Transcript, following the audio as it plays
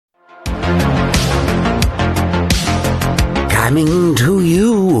Coming to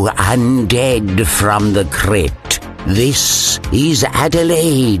you, undead from the crypt. This is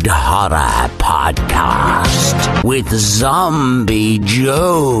Adelaide Horror Podcast with Zombie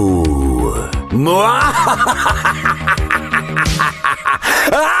Joe.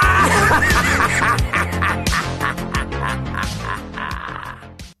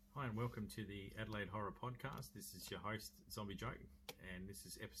 Hi and welcome to the Adelaide Horror Podcast. This is your host, Zombie Joe, and this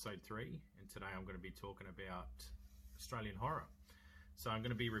is episode 3, and today I'm going to be talking about Australian horror. So I'm going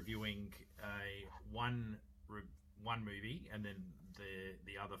to be reviewing one movie and then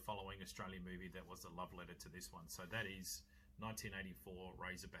the other following Australian movie that was the love letter to this one. So that is 1984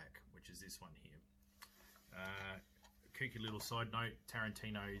 RazorBack, which is this one here. Kooky little side note,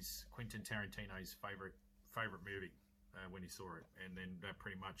 Quentin Tarantino's favorite movie when he saw it, and then that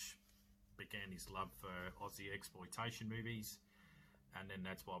pretty much began his love for Aussie exploitation movies. And then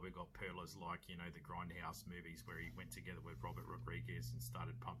that's why we got pearlers like, the Grindhouse movies where he went together with Robert Rodriguez and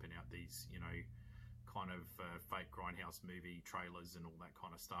started pumping out these, kind of fake Grindhouse movie trailers and all that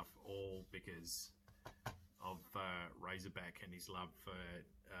kind of stuff, all because of RazorBack and his love for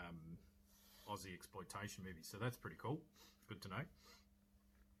Aussie exploitation movies. So that's pretty cool. Good to know.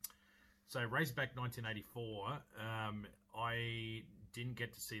 So RazorBack 1984, I didn't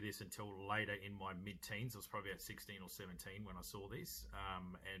get to see this until later in my mid-teens. I was probably at 16 or 17 when I saw this,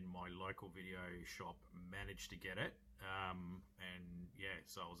 and my local video shop managed to get it,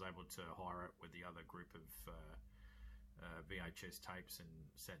 so I was able to hire it with the other group of VHS tapes and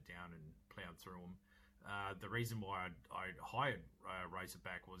sat down and plowed through them. The reason why I hired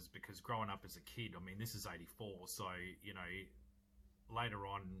RazorBack was because growing up as a kid, this is 84, so later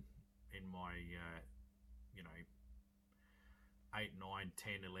on in my 8, 9,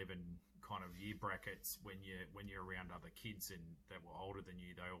 10, 11 kind of year brackets, when you're around other kids and that were older than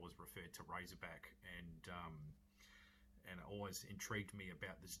you, they always referred to RazorBack, and it always intrigued me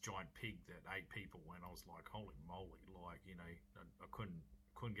about this giant pig that ate people, and I was like, holy moly, I couldn't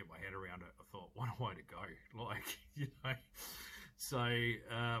get my head around it. I thought, what a way to go, so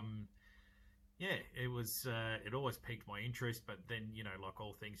it was. It always piqued my interest, but then like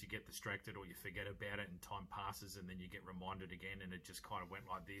all things, you get distracted or you forget about it, and time passes, and then you get reminded again, and it just kind of went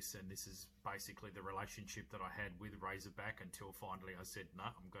like this. And this is basically the relationship that I had with RazorBack until finally I said, no,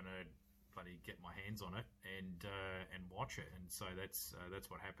 I'm gonna bloody get my hands on it and watch it. And so that's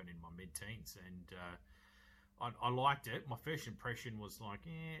what happened in my mid-teens, and I liked it. My first impression was like,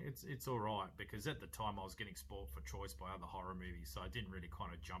 it's all right, because at the time I was getting spoiled for choice by other horror movies, so it didn't really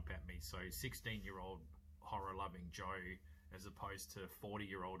kind of jump at me. So 16-year-old horror-loving Joe as opposed to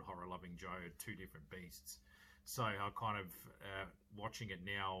 40-year-old horror-loving Joe are two different beasts. So I kind of, watching it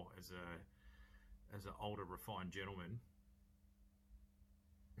now as an older, refined gentleman,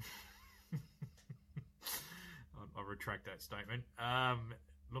 I retract that statement.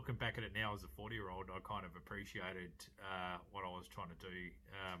 Looking back at it now as a 40-year-old, I kind of appreciated what I was trying to do.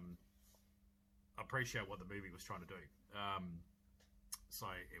 I appreciate what the movie was trying to do. So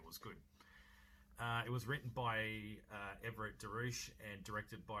it was good. It was written by Everett DeRouche and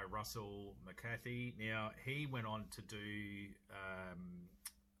directed by Russell McCarthy. Now, he went on to do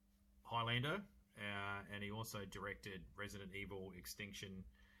Highlander, and he also directed Resident Evil Extinction,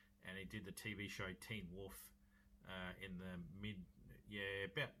 and he did the TV show Teen Wolf in the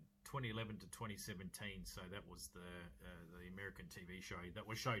about 2011 to 2017. So that was the American TV show that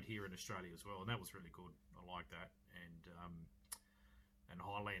was showed here in Australia as well, and that was really good. I like that, and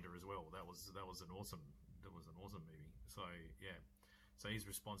Highlander as well. That was an awesome movie. So yeah, so he's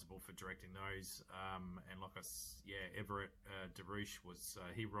responsible for directing those. And Everett DeRouche was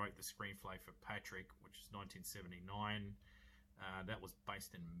he wrote the screenplay for Patrick, which is 1979. That was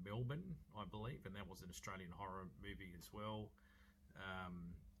based in Melbourne, I believe, and that was an Australian horror movie as well.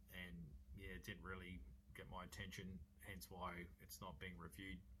 It didn't really get my attention, hence why it's not being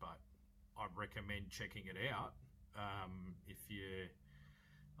reviewed, but I'd recommend checking it out. I'm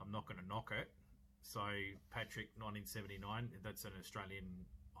not going to knock it. So Patrick 1979, that's an Australian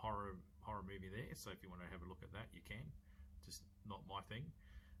horror movie there, so if you want to have a look at that, you can. Just not my thing.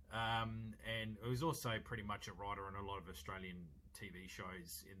 And it was also pretty much a writer on a lot of Australian TV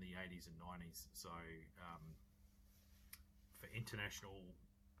shows in the 80s and 90s, so for international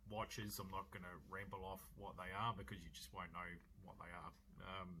watchers, I'm not going to ramble off what they are because you just won't know what they are.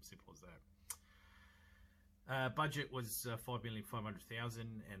 Simple as that. Budget was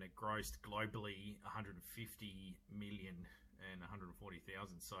 $5,500,000, and it grossed globally $150 million and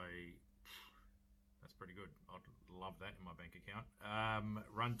 140,000. So that's pretty good. I'd love that in my bank account.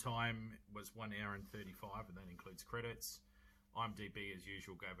 Runtime was 1 hour and 35, and that includes credits. IMDb, as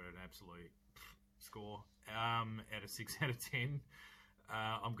usual, gave it an absolute score. Out of 6 out of 10.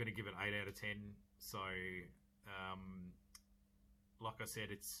 I'm going to give it 8 out of 10. So, like I said,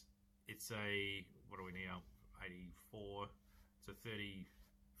 it's a, what are we now? 84. It's a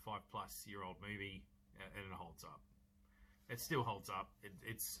 35 plus year old movie, and it holds up. It still holds up.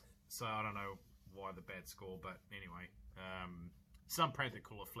 It's so I don't know why the bad score, but anyway, some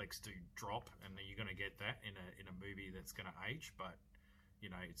practical effects do drop, and you're going to get that in a movie that's going to age, but you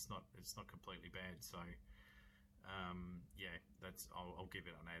know it's not completely bad. So yeah, I'll give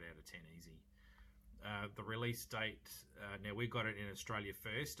it an 8 out of 10 easy. The release date, now we got it in Australia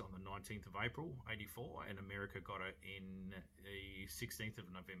first on the 19th of April 84, and America got it in the 16th of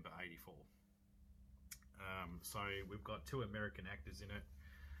November 84. So we've got 2 American actors in it.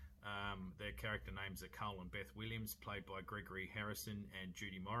 Their character names are Carl and Beth Williams, played by Gregory Harrison and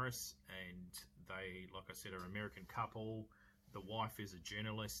Judy Morris, and they, like I said, are an American couple. The wife is a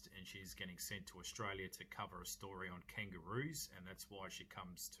journalist, and she's getting sent to Australia to cover a story on kangaroos, and that's why she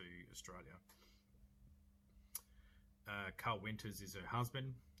comes to Australia. Carl Winters is her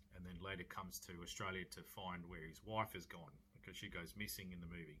husband, and then later comes to Australia to find where his wife has gone, because she goes missing in the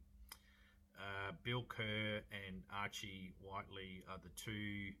movie. Bill Kerr and Archie Whiteley are the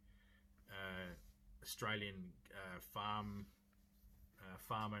 2 Australian farmer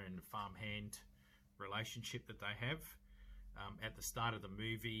and farmhand relationship that they have. At the start of the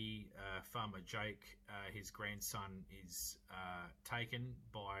movie, Farmer Jake, his grandson, is taken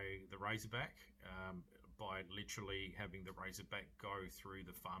by the RazorBack, by literally having the RazorBack go through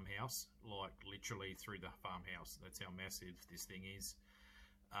the farmhouse, like literally through the farmhouse. That's how massive this thing is.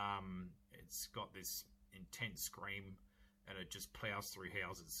 It's got this intense scream, and it just plows through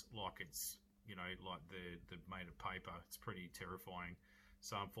houses like it's, you know, like they're made of paper. It's pretty terrifying.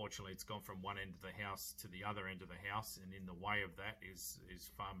 So unfortunately, it's gone from one end of the house to the other end of the house, and in the way of that is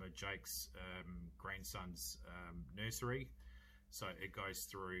Farmer Jake's grandson's nursery. So it goes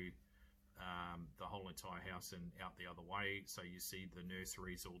through the whole entire house and out the other way. So you see the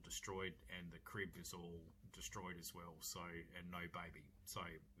nursery's all destroyed, and the crib is all destroyed as well. So, and no baby. So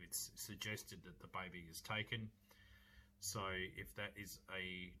it's suggested that the baby is taken. So if that is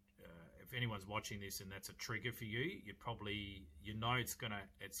if anyone's watching this and that's a trigger for you, you probably, you know, it's gonna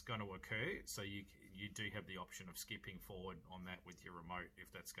occur. So you do have the option of skipping forward on that with your remote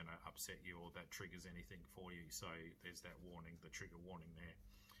if that's gonna upset you or that triggers anything for you. So there's that warning, the trigger warning there.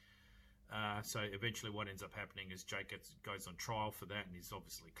 So eventually what ends up happening is Jake goes on trial for that, and he's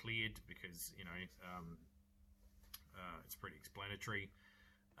obviously cleared because, you know, it's pretty explanatory.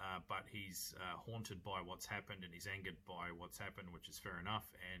 But he's haunted by what's happened, and he's angered by what's happened, which is fair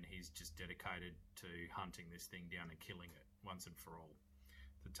enough, and he's just dedicated to hunting this thing down and killing it once and for all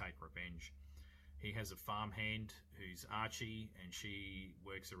to take revenge. He has a farmhand who's Archie, and she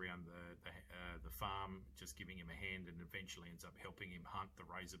works around the farm, just giving him a hand, and eventually ends up helping him hunt the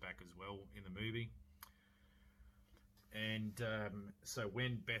RazorBack as well in the movie. And so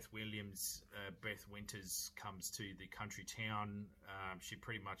when Beth Winters comes to the country town, she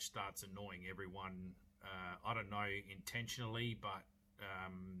pretty much starts annoying everyone. I don't know intentionally, but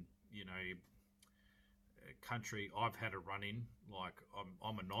you know, country. I've had a run in. Like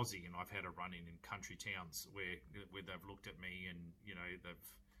I'm an Aussie, and I've had a run in country towns where they've looked at me, and you know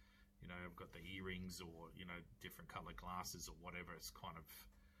I've got the earrings or different colored glasses or whatever. It's kind of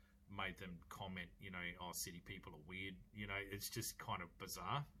made them comment, oh, city people are weird. It's just kind of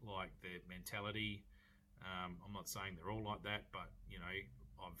bizarre, like their mentality. I'm not saying they're all like that, but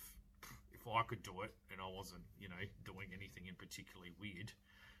if I could do it and I wasn't doing anything in particularly weird,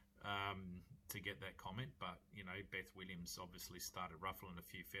 to get that comment. But Beth Williams obviously started ruffling a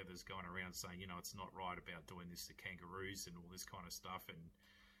few feathers, going around saying it's not right about doing this to kangaroos and all this kind of stuff, and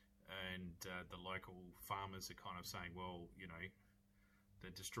the local farmers are kind of saying, well, they're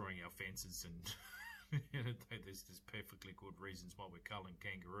destroying our fences, and there's perfectly good reasons why we're culling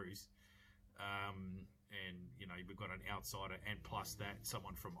kangaroos. And we've got an outsider, and plus that,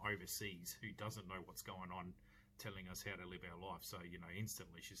 someone from overseas who doesn't know what's going on, telling us how to live our life. So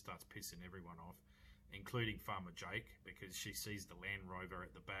instantly she starts pissing everyone off, including Farmer Jake, because she sees the Land Rover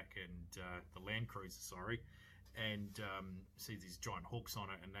at the back, and the Land Cruiser, sorry, and sees these giant hooks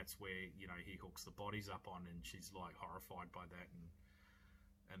on it, and that's where he hooks the bodies up on, and she's like horrified by that,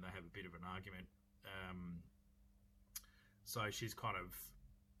 and they have a bit of an argument. So she's kind of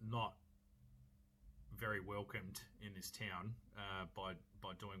not very welcomed in this town by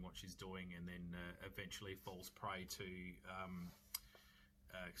doing what she's doing, and then eventually falls prey to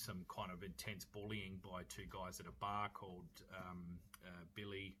some kind of intense bullying by two guys at a bar called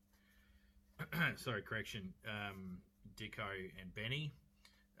Dicko and Benny.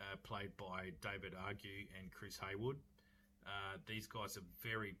 played by David Argue and Chris Haywood. These guys are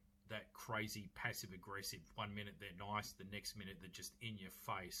that crazy passive aggressive. 1 minute they're nice, the next minute they're just in your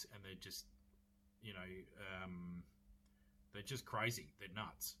face, and they're just, they're just crazy. They're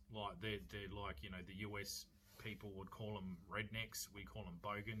nuts. Like they're like, the US people would call them rednecks. We call them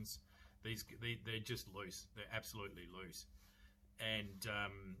bogans. They're just loose. They're absolutely loose. And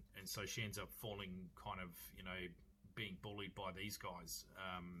so she ends up falling kind of, being bullied by these guys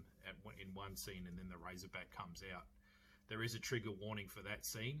in one scene, and then the Razorback comes out. There is a trigger warning for that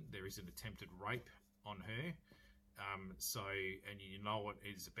scene. There is an attempted rape on her. And you know what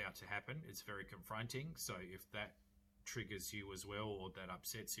is about to happen. It's very confronting. So if that triggers you as well, or that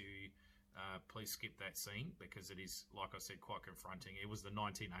upsets you, please skip that scene, because it is, like I said, quite confronting. It was the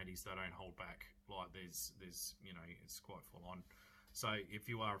 1980s. They don't hold back. Like there's it's quite full on. So if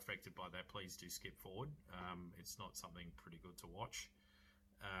you are affected by that, please do skip forward. It's not something pretty good to watch.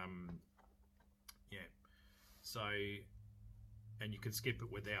 So, and you can skip it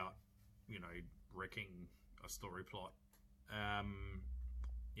without, wrecking a story plot.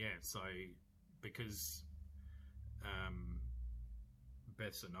 So because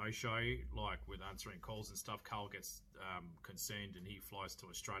Beth's a no-show, like with answering calls and stuff, Carl gets concerned, and he flies to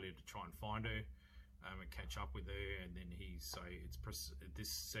Australia to try and find her and catch up with her. And then this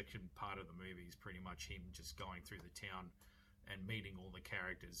section part of the movie is pretty much him just going through the town and meeting all the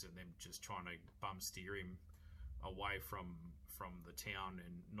characters, and them just trying to bum steer him away from the town,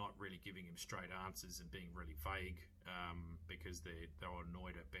 and not really giving him straight answers, and being really vague, because they were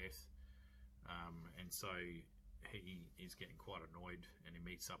annoyed at Beth, and so he's getting quite annoyed, and he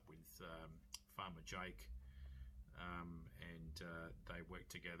meets up with Farmer Jake, and they work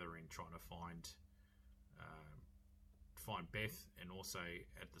together in trying to find Beth, and also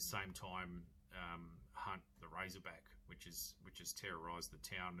at the same time hunt the Razorback, which has terrorized the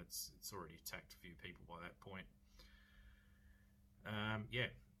town. It's already attacked a few people by that point.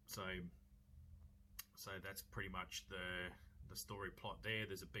 So that's pretty much the story plot there.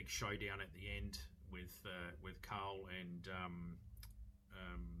 There's a big showdown at the end with Carl and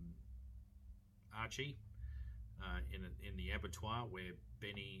Archie in the abattoir where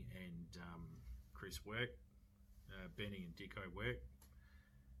Benny and Chris work. Benny and Dicko work,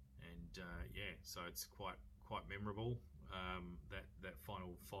 and so it's quite memorable. That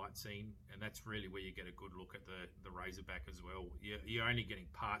final fight scene, and that's really where you get a good look at the Razorback as well. You're only getting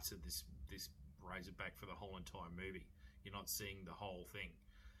parts of this Razorback for the whole entire movie. You're not seeing the whole thing,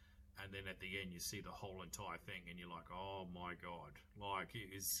 and then at the end you see the whole entire thing, and you're like, oh my god! Like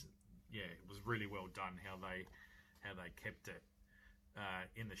it was really well done how they kept it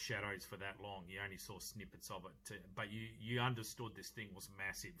in the shadows for that long. You only saw snippets of it, but you understood this thing was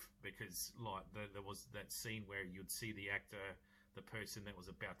massive, because like there was that scene where you'd see the actor, the person that was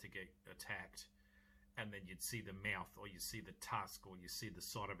about to get attacked, and then you'd see the mouth, or you see the tusk, or you see the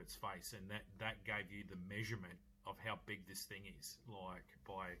side of its face, and that gave you the measurement of how big this thing is, like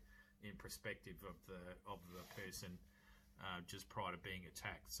in perspective of the person just prior to being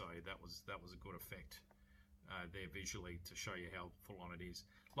attacked. So that was a good effect there visually, to show you how full on it is.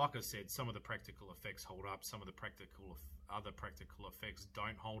 Like I said, some of the practical effects hold up, some of the other practical effects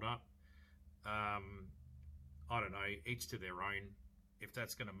don't hold up. I don't know, each to their own. If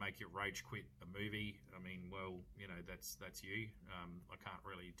that's going to make you rage quit a movie, I mean, well, that's you. I can't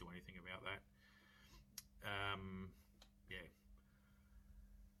really do anything about that.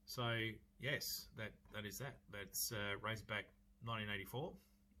 So yes, that is that. That's Razorback 1984.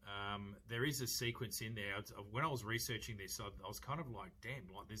 There is a sequence in there. When I was researching this, I was kind of like,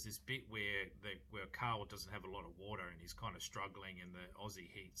 damn, like there's this bit where Carl doesn't have a lot of water, and he's kind of struggling, and the Aussie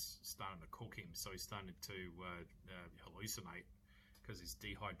heat's starting to cook him, so he's starting to hallucinate because he's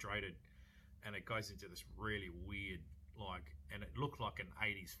dehydrated, and it goes into this really weird, and it looked like an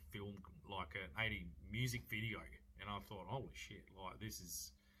 80s film, like an 80s music video, and I thought, holy shit, like this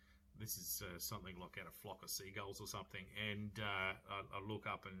is something like out of Flock of Seagulls or something. And I look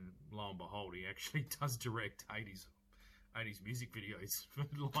up, and lo and behold, he actually does direct 80s music videos.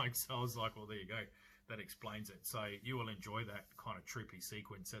 So I was like, well, there you go, that explains it. So you will enjoy that kind of trippy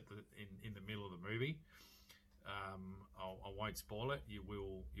sequence in the middle of the movie. I won't spoil it. You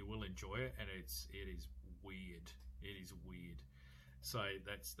will enjoy it, and it is weird. It is weird. So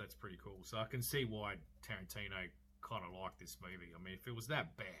that's pretty cool. So I can see why Tarantino kind of liked this movie. I mean, if it was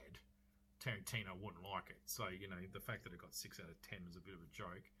that bad, Tarantino wouldn't like it. So, the fact that it got 6 out of 10 was a bit of a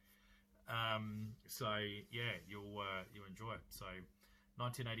joke. So yeah, you'll enjoy it. So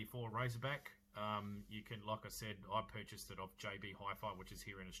 1984 Razorback. You can, like I said, I purchased it off JB Hi-Fi, which is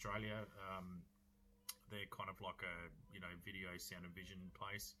here in Australia. they're kind of like a, you know, video, sound and vision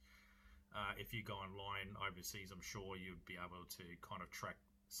place. If you go online overseas, I'm sure you'd be able to kind of track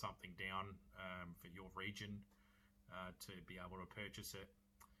something down for your region to be able to purchase it,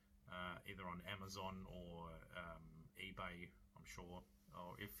 either on Amazon or eBay, I'm sure,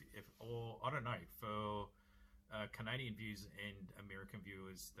 or I don't know, for Canadian viewers and American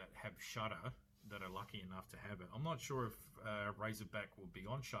viewers that have Shudder that are lucky enough to have it. I'm not sure if RazorBack will be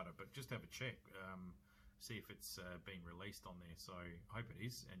on Shudder, but just have a check, see if it's been released on there. So I hope it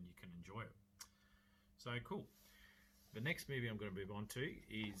is, and you can enjoy it. So cool. The next movie I'm going to move on to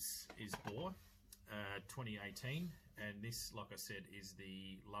is Boar, 2018, and this, like I said, is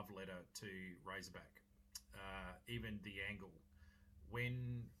the love letter to RazorBack. Even the angle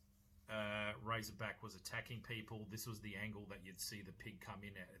when RazorBack was attacking people, this was the angle that you'd see the pig come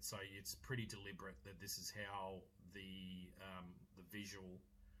in at. So it's pretty deliberate that this is how the visual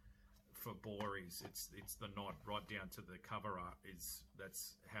for Boar is. It's the nod right down to the cover art.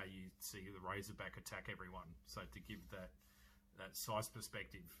 That's how you see the RazorBack attack everyone. So to give that size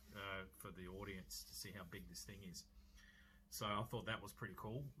perspective for the audience to see how big this thing is. So I thought that was pretty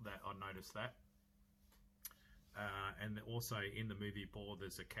cool that I noticed that. And also in the movie Boar,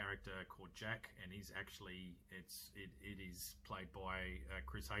 there's a character called Jack, and he's actually it is played by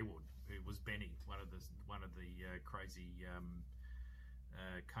Chris Haywood, who was Benny, one of the crazy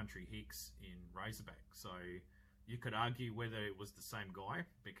country hicks in RazorBack. So you could argue whether it was the same guy,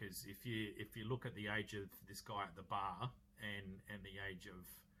 because if you look at the age of this guy at the bar and the age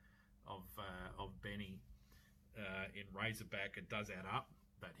of Benny in RazorBack, it does add up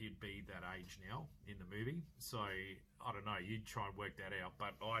that he'd be that age now in the movie. So I don't know, you'd try and work that out,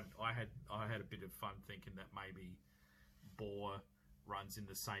 but I had a bit of fun thinking that maybe Boar runs in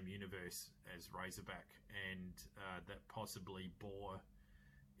the same universe as RazorBack, and that possibly Boar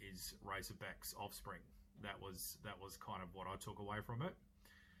is RazorBack's offspring. That was kind of what I took away from it.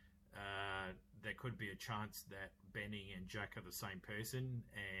 There could be a chance that Benny and Jack are the same person,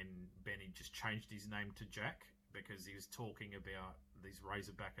 and Benny just changed his name to Jack because he was talking about these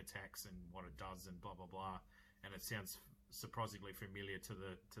RazorBack attacks and what it does and blah blah blah, and it sounds surprisingly familiar to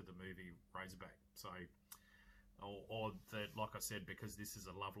the movie RazorBack. So, or that, like I said, because this is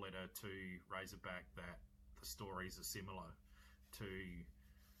a love letter to RazorBack, that the stories are similar to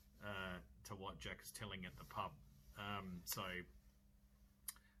what Jack is telling at the pub.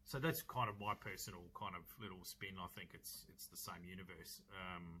 So that's kind of my personal kind of little spin. I think it's the same universe,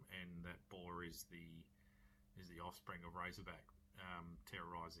 and that Boar is the offspring of RazorBack,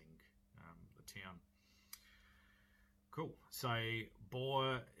 terrorizing the town. Cool. So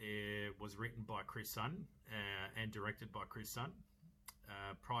Boar was written by Chris Sun and directed by Chris Sun.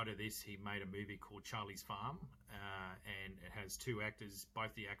 Prior to this, he made a movie called Charlie's Farm, and it has two actors.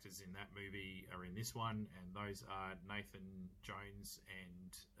 Both the actors in that movie are in this one, and those are Nathan Jones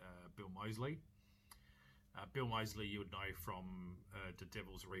and Bill Moseley. Bill Moseley you would know from The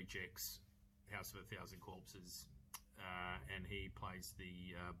Devil's Rejects, House of a Thousand Corpses, and he plays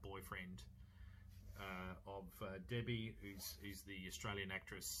the boyfriend of Debbie, who's the Australian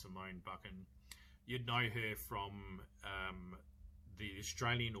actress Simone Buchan. You'd know her from the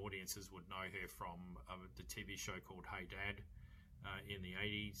Australian audiences would know her from the TV show called Hey Dad in the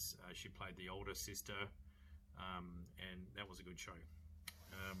 80s. She played the older sister, and that was a good show.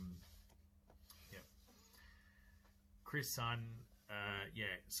 Yeah. Chris Sun,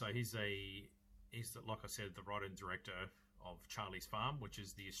 so he's like I said, the writer and director of Charlie's Farm, which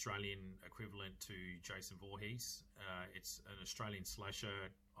is the Australian equivalent to Jason Voorhees. It's an Australian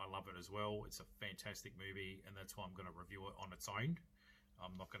slasher. I love it as well. It's a fantastic movie, and that's why I'm going to review it on its own.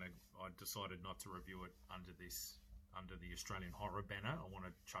 I decided not to review it under the Australian horror banner. I want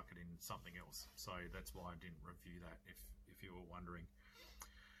to chuck it in something else. So that's why I didn't review that, if you were wondering.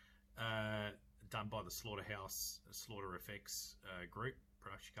 Done by the Slaughter Effects group,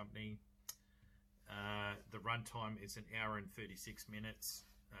 production company. The runtime is an hour and 36 minutes.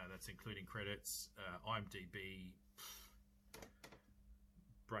 That's including credits. IMDb,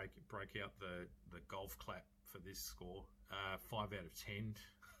 break out the golf clap for this score. 5 out of 10.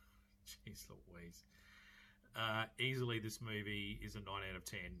 Jeez Louise. Easily this movie is a 9 out of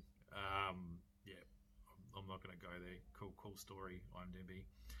 10. Yeah, I'm not going to go there. Cool story, IMDb.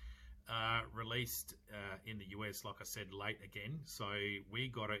 Released in the US, like I said, late again. So we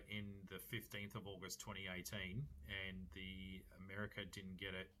got it in the 15th of August 2018, and the America didn't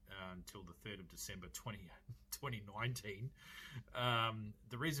get it until the 3rd of December 2019.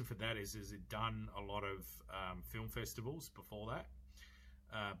 The reason for that is it done a lot of film festivals before that.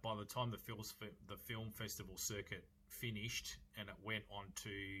 By the time the film festival circuit finished and it went on to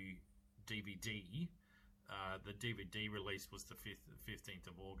DVD, The DVD release was the 15th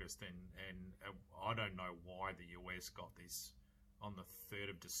of August, and I don't know why the US got this on the 3rd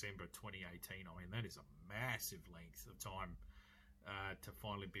of December 2018. I mean, that is a massive length of time to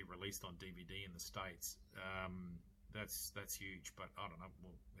finally be released on DVD in the States. That's huge, but I don't know.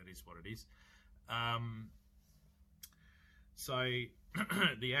 Well, it is what it is. So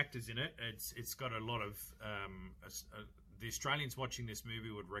the actors in it, it's got a lot of the Australians watching this movie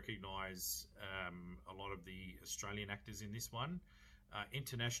would recognise a lot of the Australian actors in this one.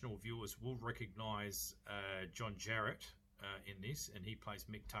 International viewers will recognise John Jarratt in this, and he plays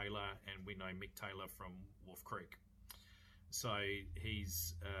Mick Taylor, and we know Mick Taylor from Wolf Creek. So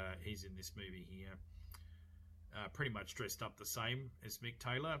he's in this movie here, pretty much dressed up the same as Mick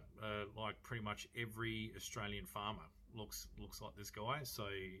Taylor, like pretty much every Australian farmer looks like this guy. So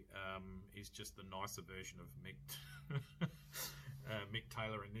he's just the nicer version of Mick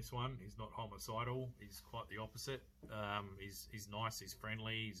Taylor in this one. He's not homicidal. He's quite the opposite. He's nice. He's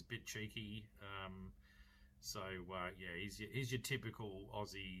friendly. He's a bit cheeky. Yeah, he's your typical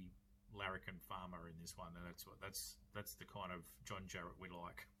Aussie larrikin farmer in this one, and that's the kind of John Jarratt we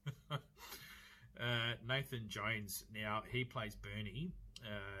like. Nathan Jones, now he plays Bernie.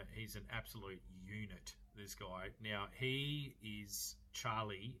 He's an absolute unit, this guy. Now he is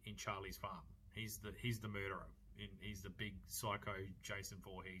Charlie in Charlie's Farm. He's the murderer. He's the big psycho Jason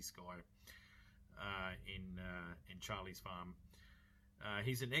Voorhees guy in Charlie's Farm.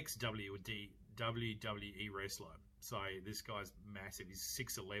 He's an ex-WWE wrestler. So this guy's massive. He's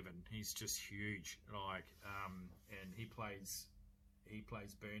 6'11". He's just huge. And he plays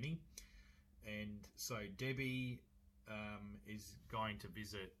Bernie. And so Debbie is going to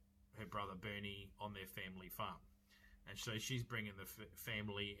visit her brother Bernie on their family farm. And so she's bringing the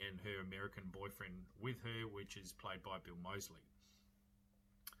family and her American boyfriend with her, which is played by Bill Moseley.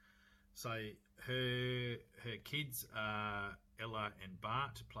 So her kids are Ella and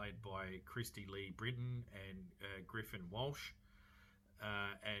Bart, played by Christy Lee Britton and Griffin Walsh.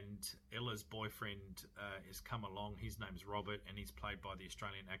 And Ella's boyfriend has come along. His name's Robert, and he's played by the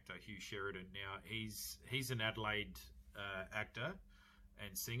Australian actor Hugh Sheridan. Now he's an Adelaide actor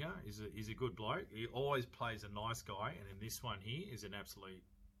and singer. He's a good bloke. He always plays a nice guy, and in this one here is an absolute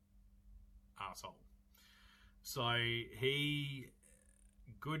arsehole. So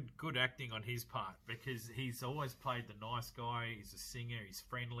good acting on his part, because he's always played the nice guy. He's a singer, he's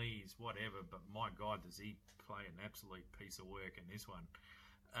friendly, he's whatever, but my God, does he play an absolute piece of work in this one.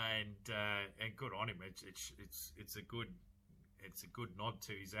 And good on him. It's a good nod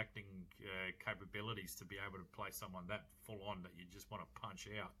to his acting capabilities to be able to play someone that full on that you just want to punch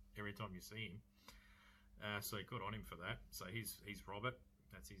out every time you see him. So good on him for that. So he's Robert,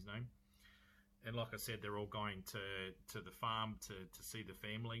 that's his name. And like I said, they're all going to the farm to see the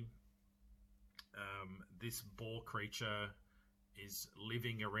family. This boar creature is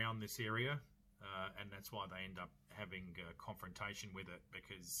living around this area, and that's why they end up having a confrontation with it,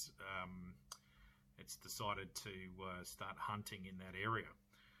 because it's decided to start hunting in that area.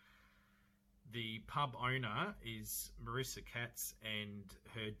 The pub owner is Marissa Katz, and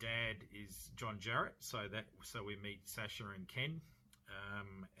her dad is John Jarratt. So we meet Sasha and Ken,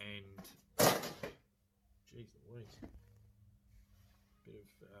 and jeez Louise, bit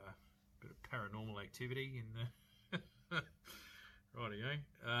of paranormal activity in the rightio.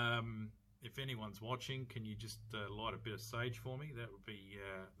 If anyone's watching, can you just light a bit of sage for me? That would be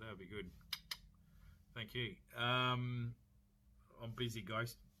good. Thank you. I'm busy,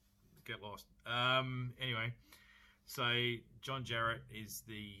 ghost. Get lost. Anyway, so John Jarratt is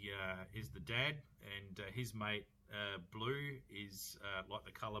the dad, and his mate Blue is like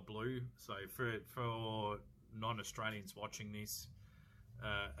the colour blue. So for non-Australians watching this,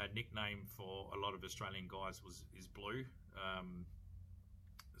 a nickname for a lot of Australian guys is Blue.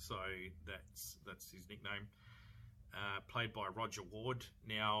 So that's his nickname. Played by Roger Ward.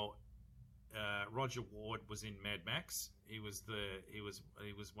 Now, Roger Ward was in Mad Max. He was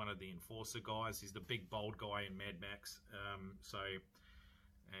one of the enforcer guys. He's the big bold guy in Mad Max.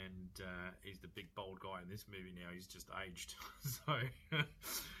 He's the big bold guy in this movie now. He's just aged. So,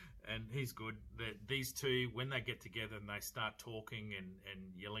 and he's good. These two, when they get together and they start talking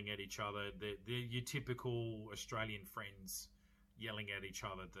and yelling at each other, they're your typical Australian friends yelling at each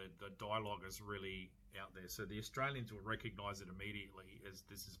other. The dialogue is really out there. So the Australians will recognise it immediately, as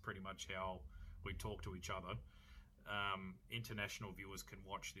this is pretty much how we talk to each other. International viewers can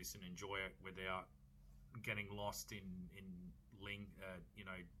watch this and enjoy it without getting lost in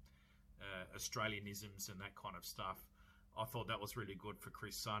Australianisms and that kind of stuff. I thought that was really good for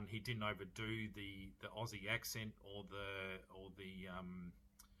Chris Sun. He didn't overdo the Aussie accent or the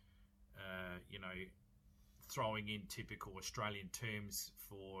throwing in typical Australian terms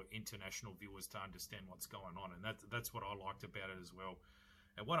for international viewers to understand what's going on, and that's what I liked about it as well.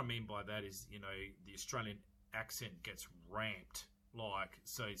 And what I mean by that is, you know, the Australian accent gets ramped, like,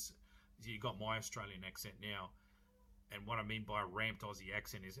 so you got my Australian accent now, and what I mean by a ramped Aussie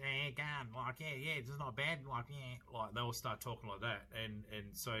accent is, gun, like, yeah, it's not bad, like, yeah, like, they'll start talking like that, and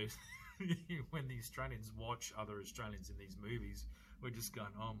so when the Australians watch other Australians in these movies, we're just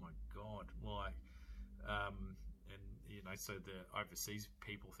going, oh my God, like, and, you know, so the overseas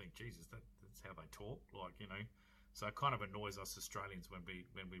people think, Jesus, that's how they talk, like, you know, so it kind of annoys us Australians when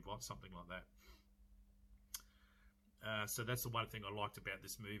we watch something like that. So that's the one thing I liked about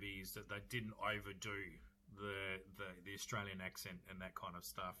this movie, is that they didn't overdo the Australian accent and that kind of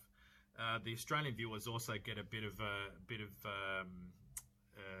stuff. The Australian viewers also get a bit of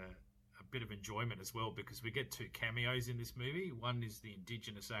enjoyment as well, because we get 2 cameos in this movie. One is the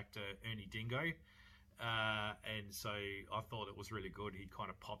Indigenous actor Ernie Dingo, and so I thought it was really good. He kind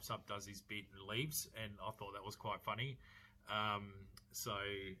of pops up, does his bit, and leaves, and I thought that was quite funny. And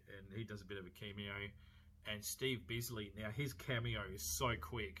he does a bit of a cameo. And Steve Bisley, now his cameo is so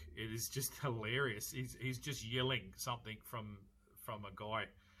quick, it is just hilarious. He's just yelling something from a guy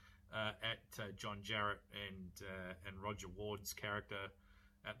at John Jarrett and Roger Ward's character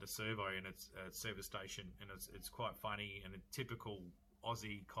at the servo, and it's service station, and it's quite funny, and a typical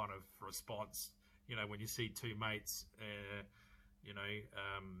Aussie kind of response, you know, when you see 2 mates, you know,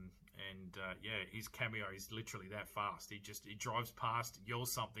 yeah, his cameo is literally that fast. He drives past,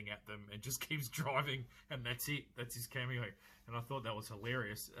 yells something at them, and just keeps driving, and that's it. That's his cameo, and I thought that was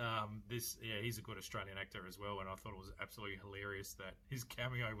hilarious. He's a good Australian actor as well, and I thought it was absolutely hilarious that his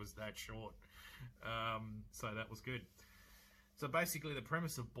cameo was that short. So that was good. So basically, the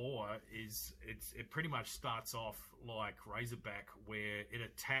premise of Boar is it pretty much starts off like RazorBack, where it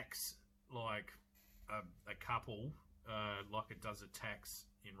attacks like a couple, like it does attacks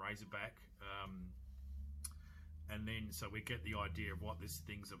in RazorBack, and then so we get the idea of what this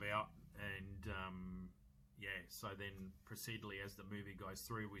thing's about, and so then procedurally as the movie goes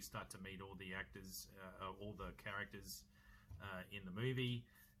through, we start to meet all the actors, all the characters in the movie,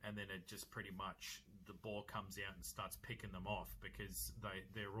 and then it just pretty much, the Boar comes out and starts picking them off, because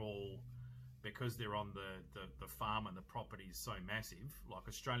they're all, because they're on the farm, and the property is so massive. Like,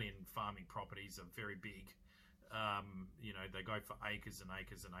 Australian farming properties are very big. You know, they go for acres and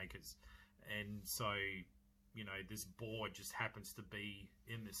acres and acres, and so, you know, this Boar just happens to be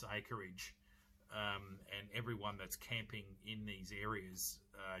in this acreage, and everyone that's camping in these areas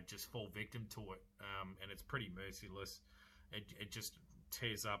just fall victim to it, and it's pretty merciless. It just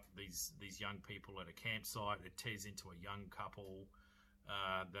tears up these young people at a campsite. It tears into a young couple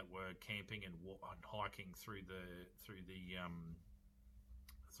that were camping and hiking through the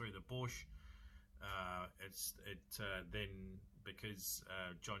bush. Then, because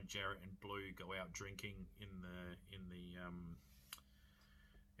John Jarrett and Blue go out drinking in the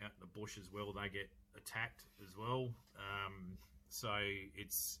out in the bush as well, they get attacked as well. So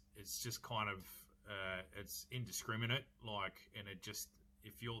it's just kind of it's indiscriminate, like, and it just,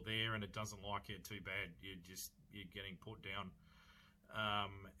 if you're there and it doesn't like you too bad, you're getting put down.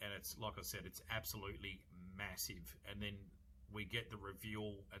 And it's, like I said, it's absolutely massive. And then we get the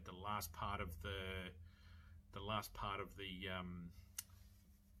reveal at the last part of the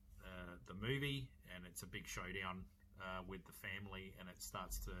movie, and it's a big showdown with the family, and it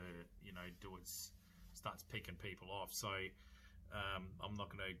starts to, you know, starts picking people off. So I'm not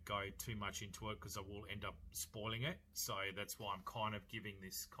going to go too much into it, because I will end up spoiling it. So that's why I'm kind of giving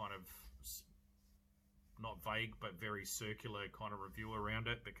this kind of not vague but very circular kind of review around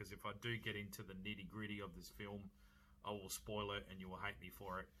it, because if I do get into the nitty gritty of this film, I will spoil it and you will hate me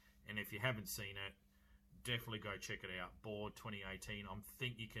for it. And if you haven't seen it, definitely go check it out. Boar 2018. I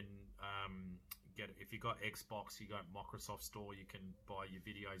think you can get it if you got Xbox, you got Microsoft Store, you can buy your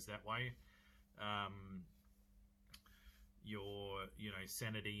videos that way. Your, you know,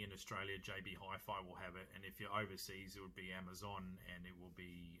 Sanity in Australia, JB Hi-Fi will have it, and if you're overseas, it would be Amazon, and it will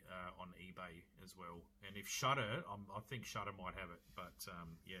be on eBay as well. And if Shudder, I think Shudder might have it, but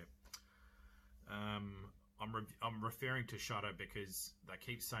yeah. I'm referring to Shudder because they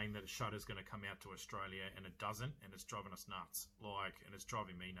keep saying that Shudder's going to come out to Australia, and it doesn't, and it's driving us nuts. Like, and it's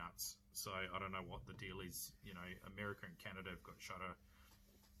driving me nuts. So I don't know what the deal is. You know, America and Canada have got Shudder.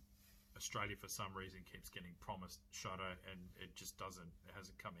 Australia, for some reason, keeps getting promised Shudder, and it just doesn't. It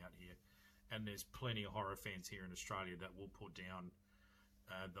hasn't come out here. And there's plenty of horror fans here in Australia that will put down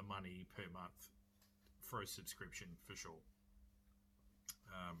the money per month for a subscription, for sure.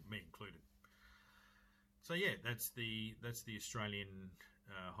 Me included. So yeah, that's the Australian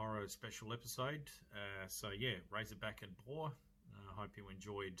horror special episode. So yeah, Razorback and Boar. I hope you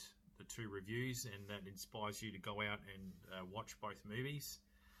enjoyed the 2 reviews and that inspires you to go out and watch both movies.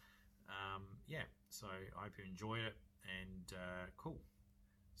 Yeah, so I hope you enjoy it, and cool.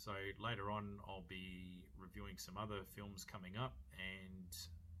 So later on I'll be reviewing some other films coming up, and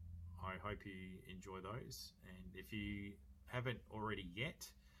I hope you enjoy those. And if you haven't already yet,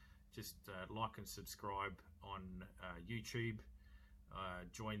 just like and subscribe on YouTube.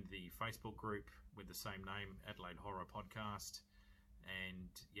 Join the Facebook group with the same name, Adelaide Horror Podcast. And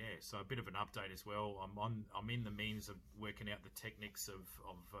yeah, so a bit of an update as well. I'm in the means of working out the techniques of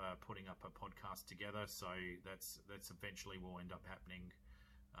putting up a podcast together. So that's eventually will end up happening,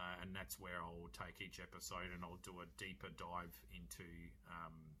 and that's where I'll take each episode and I'll do a deeper dive into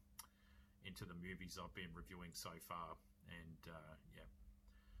the movies I've been reviewing so far. And yeah,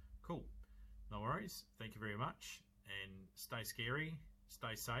 cool. No worries. Thank you very much, and stay scary,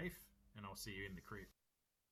 stay safe, and I'll see you in the crib.